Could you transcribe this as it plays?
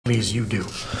as you do,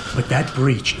 but that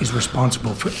breach is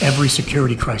responsible for every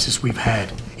security crisis we've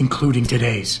had, including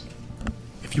today's.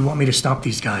 If you want me to stop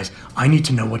these guys, I need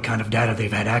to know what kind of data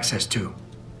they've had access to.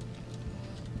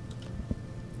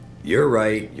 You're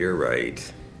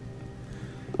right.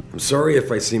 I'm sorry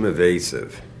if I seem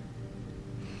evasive.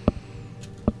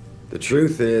 The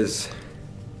truth is,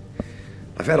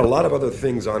 I've had a lot of other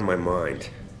things on my mind.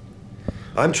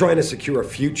 I'm trying to secure a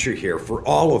future here for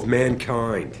all of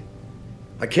mankind.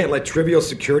 I can't let trivial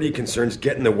security concerns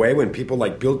get in the way when people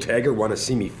like Bill Taggart want to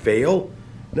see me fail.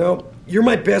 No, you're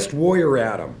my best warrior,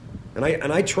 Adam, and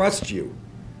I trust you.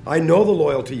 I know the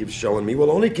loyalty you've shown me will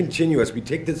only continue as we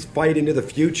take this fight into the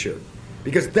future.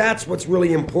 Because that's what's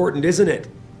really important, isn't it?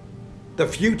 The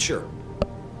future.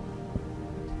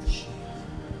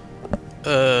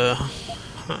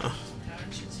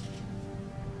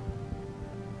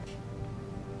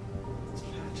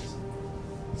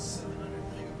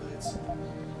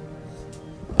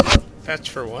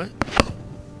 Fetch for what?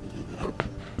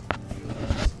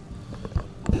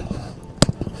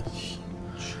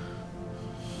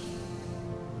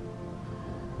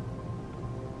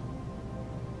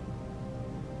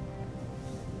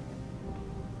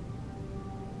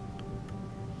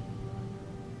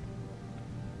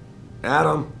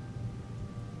 Adam,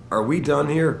 are we done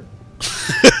here?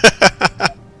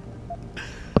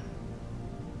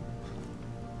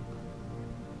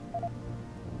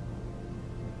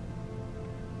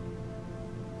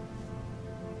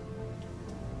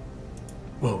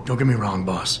 Whoa, don't get me wrong,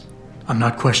 boss. I'm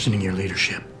not questioning your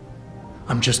leadership.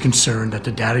 I'm just concerned that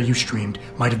the data you streamed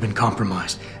might have been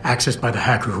compromised, accessed by the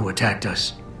hacker who attacked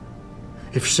us.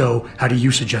 If so, how do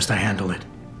you suggest I handle it?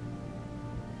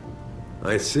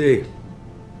 I see.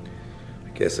 I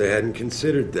guess I hadn't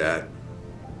considered that.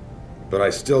 But I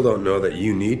still don't know that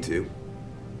you need to.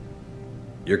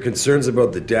 Your concerns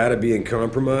about the data being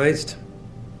compromised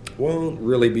won't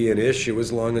really be an issue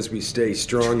as long as we stay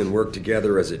strong and work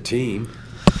together as a team.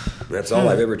 That's all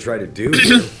I've ever tried to do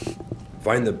here.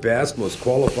 Find the best, most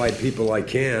qualified people I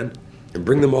can, and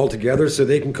bring them all together so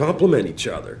they can complement each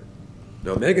other.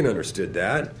 Now, Megan understood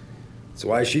that. That's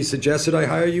why she suggested I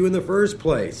hire you in the first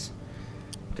place.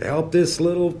 To help this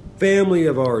little family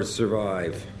of ours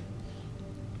survive.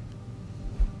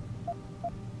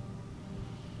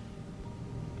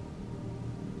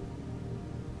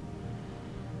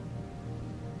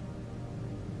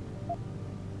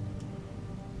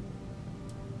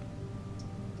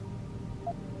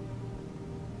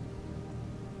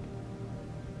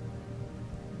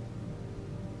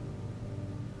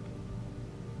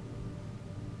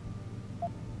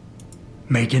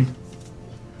 Megan?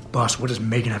 Boss, what does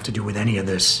Megan have to do with any of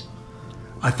this?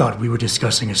 I thought we were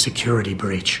discussing a security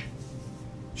breach.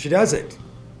 She doesn't.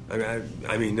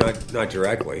 I mean, not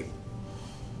directly.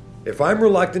 If I'm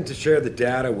reluctant to share the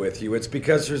data with you, it's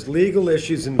because there's legal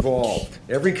issues involved.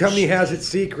 Every company has its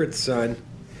secrets, son.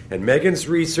 And Megan's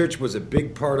research was a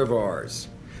big part of ours.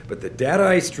 But the data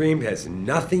I streamed has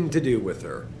nothing to do with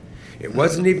her. It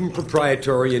wasn't even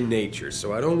proprietary in nature,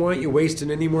 so I don't want you wasting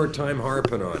any more time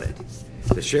harping on it.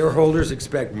 The shareholders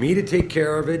expect me to take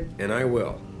care of it, and I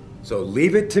will. So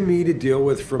leave it to me to deal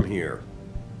with from here.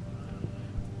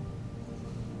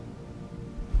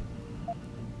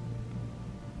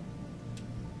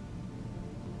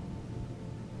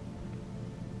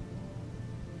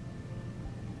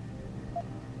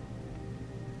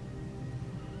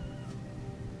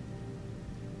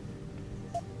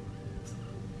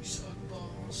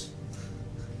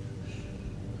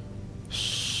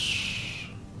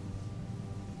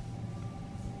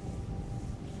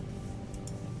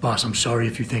 Boss, I'm sorry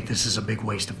if you think this is a big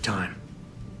waste of time.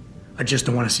 I just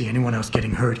don't want to see anyone else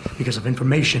getting hurt because of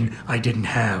information I didn't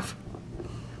have.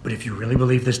 But if you really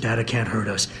believe this data can't hurt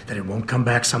us, that it won't come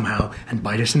back somehow and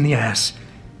bite us in the ass,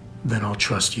 then I'll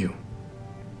trust you.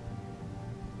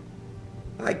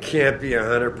 I can't be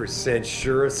 100%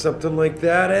 sure of something like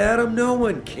that, Adam. No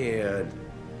one can.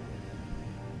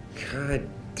 God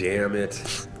damn it.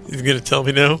 He's gonna tell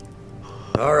me no?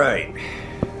 All right.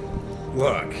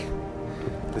 Look.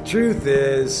 The truth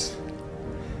is,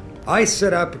 I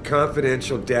set up a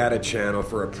confidential data channel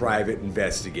for a private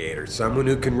investigator, someone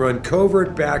who can run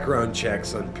covert background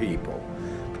checks on people,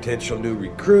 potential new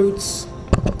recruits,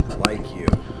 like you.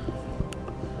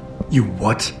 You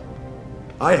what?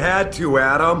 I had to,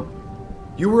 Adam.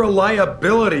 You were a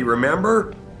liability,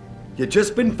 remember? You'd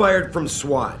just been fired from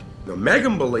SWAT. Now,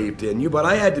 Megan believed in you, but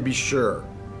I had to be sure.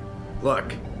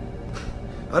 Look.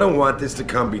 I don't want this to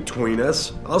come between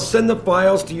us. I'll send the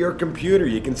files to your computer.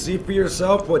 You can see for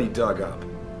yourself what he dug up.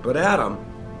 But Adam,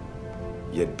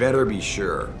 you'd better be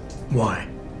sure. Why?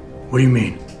 What do you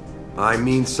mean? I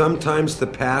mean, sometimes the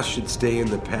past should stay in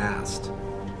the past.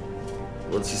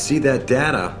 Once you see that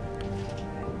data,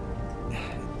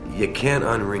 you can't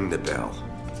unring the bell.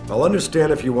 I'll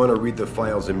understand if you want to read the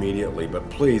files immediately, but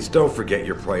please don't forget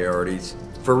your priorities.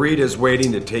 Farid is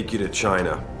waiting to take you to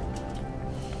China.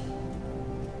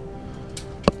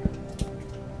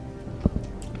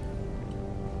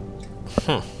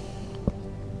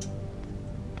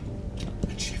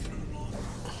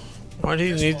 Why do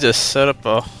you need to set up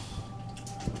a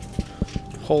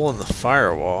hole in the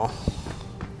firewall?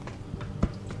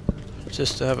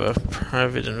 Just to have a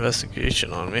private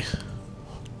investigation on me.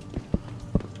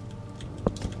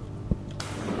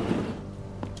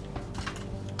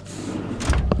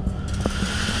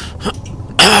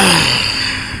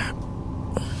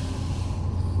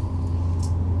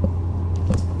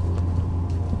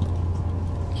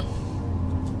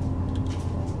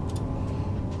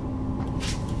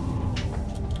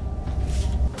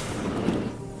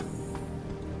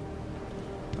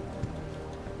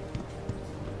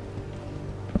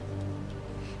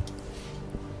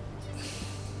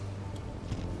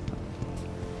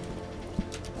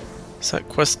 Is that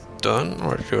quest done,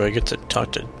 or do I get to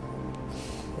talk to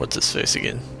what's his face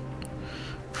again?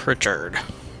 Pritchard.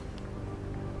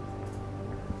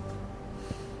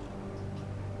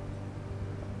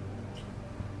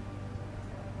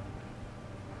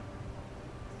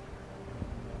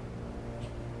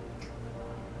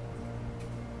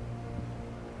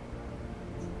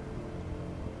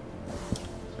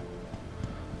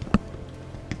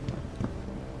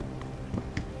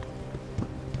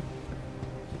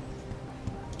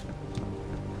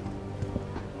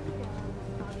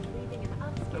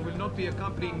 Be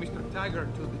accompanying Mr.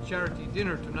 Taggart to the charity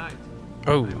dinner tonight.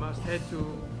 Oh. I must head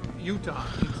to Utah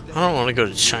instead. I don't want to go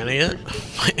to China yet.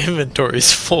 My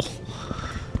inventory's full.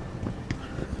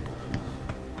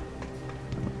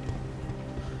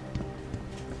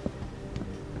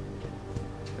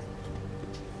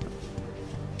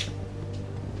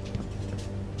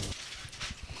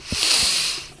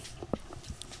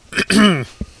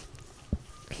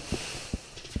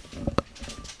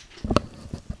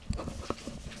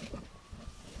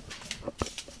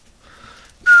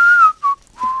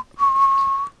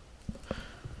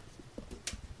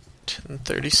 and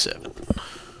 37.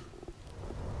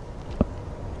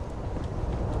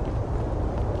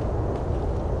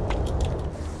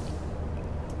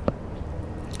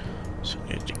 So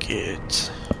I need to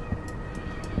get...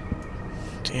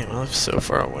 Damn, I live so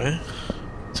far away.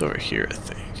 It's over here, I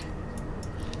think.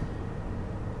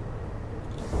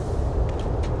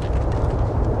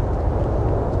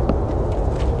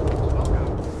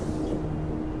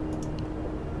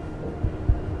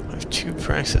 I have 2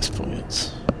 praxis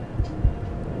points.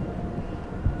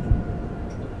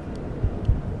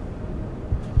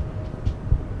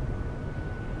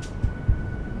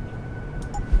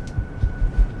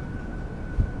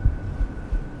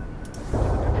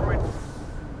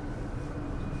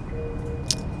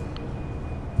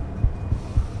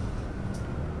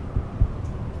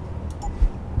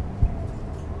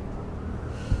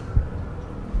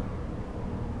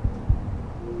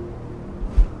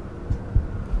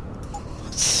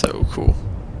 So cool.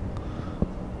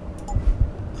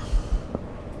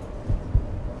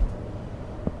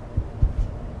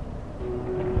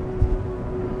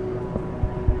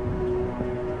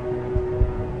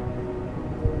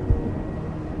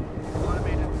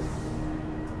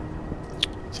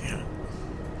 Damn it.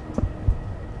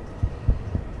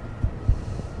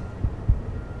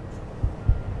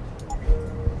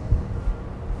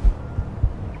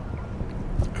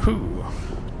 Ooh.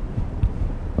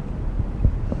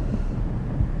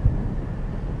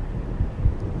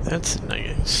 That's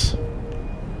nice.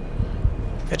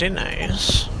 Very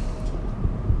nice.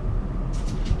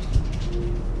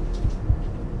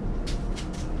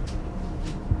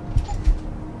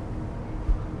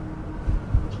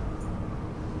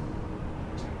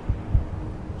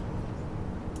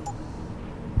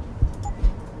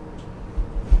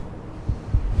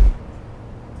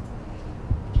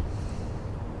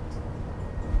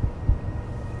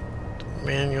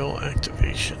 Manual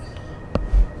activation.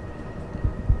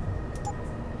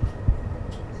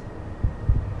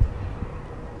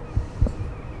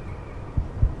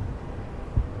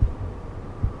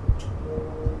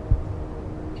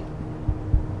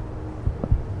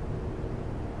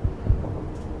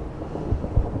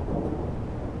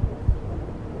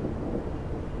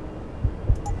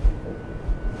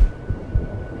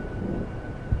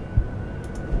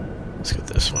 Let's get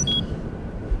this one.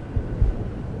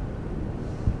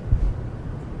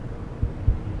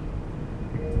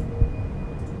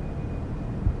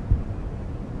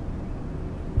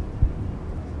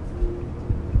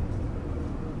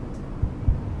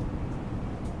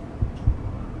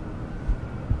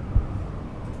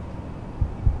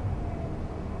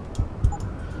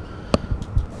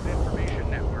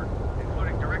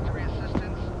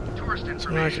 First I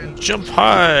information. can jump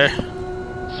high.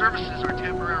 Services are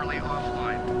temporarily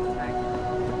offline. Thank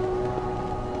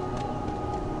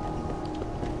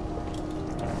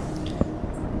you.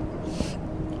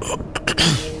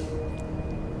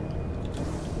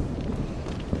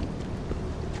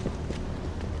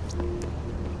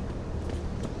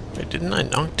 Wait, didn't I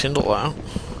knock Tyndall out?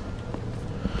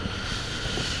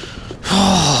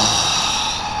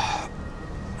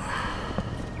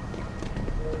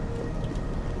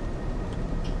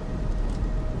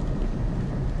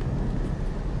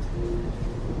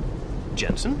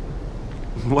 Jensen?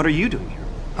 What are you doing here?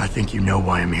 I think you know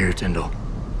why I'm here, Tyndall.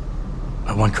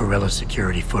 I want Corella's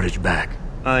security footage back.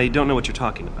 I don't know what you're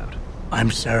talking about.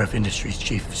 I'm Seraph Industries'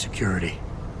 chief of security.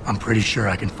 I'm pretty sure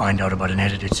I can find out about an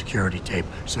edited security tape,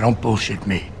 so don't bullshit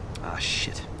me. Ah,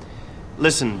 shit.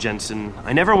 Listen, Jensen,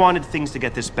 I never wanted things to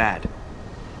get this bad.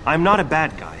 I'm not a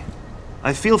bad guy.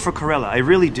 I feel for Corella, I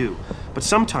really do. But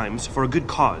sometimes, for a good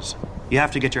cause, you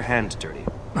have to get your hands dirty.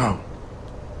 Oh,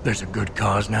 there's a good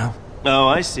cause now? Oh,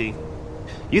 I see.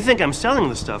 You think I'm selling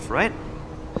the stuff, right?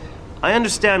 I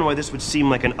understand why this would seem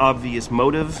like an obvious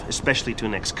motive, especially to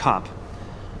an ex-cop.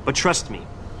 But trust me,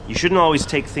 you shouldn't always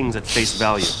take things at face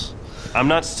value. I'm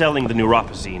not selling the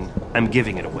neuropazine, I'm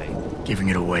giving it away. Giving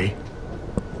it away?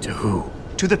 To who?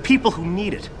 To the people who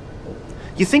need it.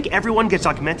 You think everyone gets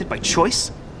augmented by choice?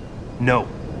 No.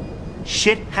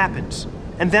 Shit happens.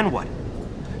 And then what?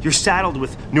 You're saddled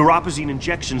with neuropazine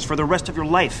injections for the rest of your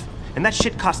life, and that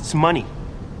shit costs money.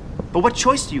 But what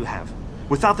choice do you have?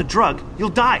 Without the drug, you'll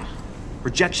die.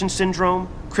 Rejection syndrome,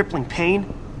 crippling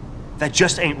pain. That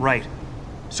just ain't right.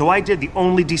 So I did the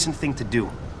only decent thing to do.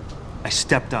 I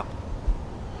stepped up.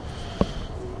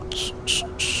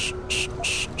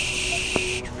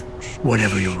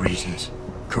 Whatever your reasons,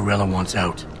 Corella wants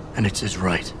out, and it's his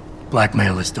right.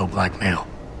 Blackmail is still blackmail.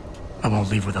 I won't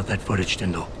leave without that footage,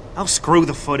 Tyndall. I'll screw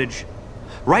the footage.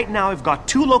 Right now I've got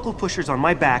 2 local pushers on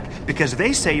my back because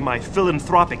they say my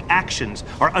philanthropic actions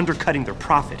are undercutting their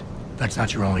profit. That's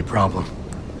not your only problem.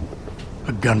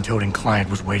 A gun-toting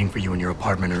client was waiting for you in your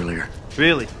apartment earlier.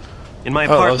 Really? In my Oh,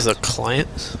 that apartment? was a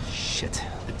client? Shit,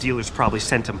 the dealers probably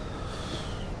sent him.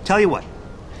 Tell you what,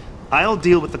 I'll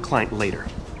deal with the client later.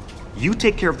 You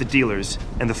take care of the dealers,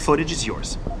 and the footage is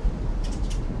yours.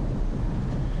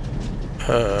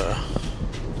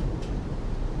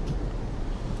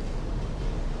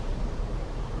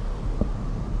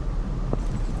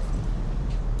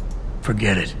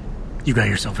 Forget it. You got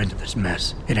yourself into this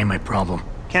mess. It ain't my problem.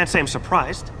 Can't say I'm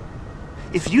surprised.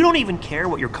 If you don't even care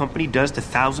what your company does to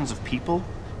thousands of people,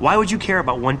 why would you care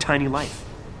about one tiny life?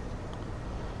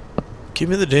 Give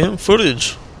me the damn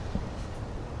footage.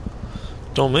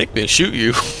 Don't make me shoot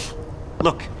you.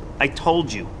 Look, I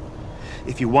told you.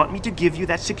 If you want me to give you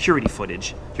that security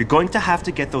footage, you're going to have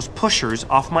to get those pushers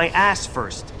off my ass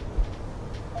first.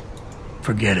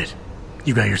 Forget it.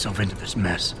 You got yourself into this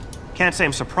mess. Can't say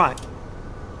I'm surprised.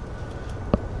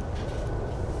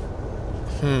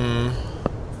 No,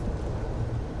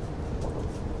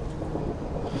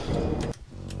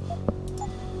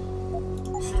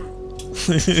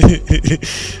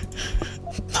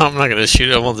 I'm not gonna shoot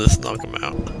him, I'll just knock him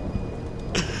out.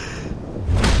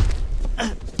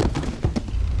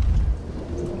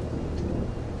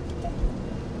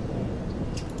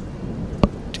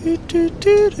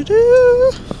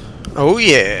 Oh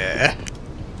yeah.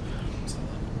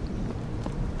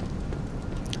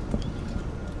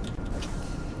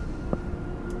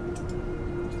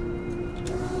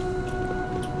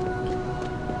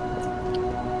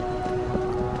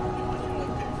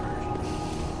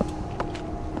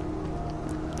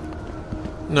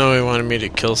 No, he wanted me to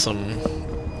kill some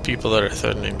people that are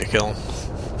threatening to kill him.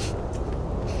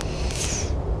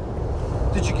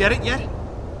 Did you get it yet?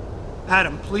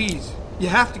 Adam, please. You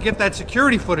have to get that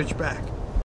security footage back.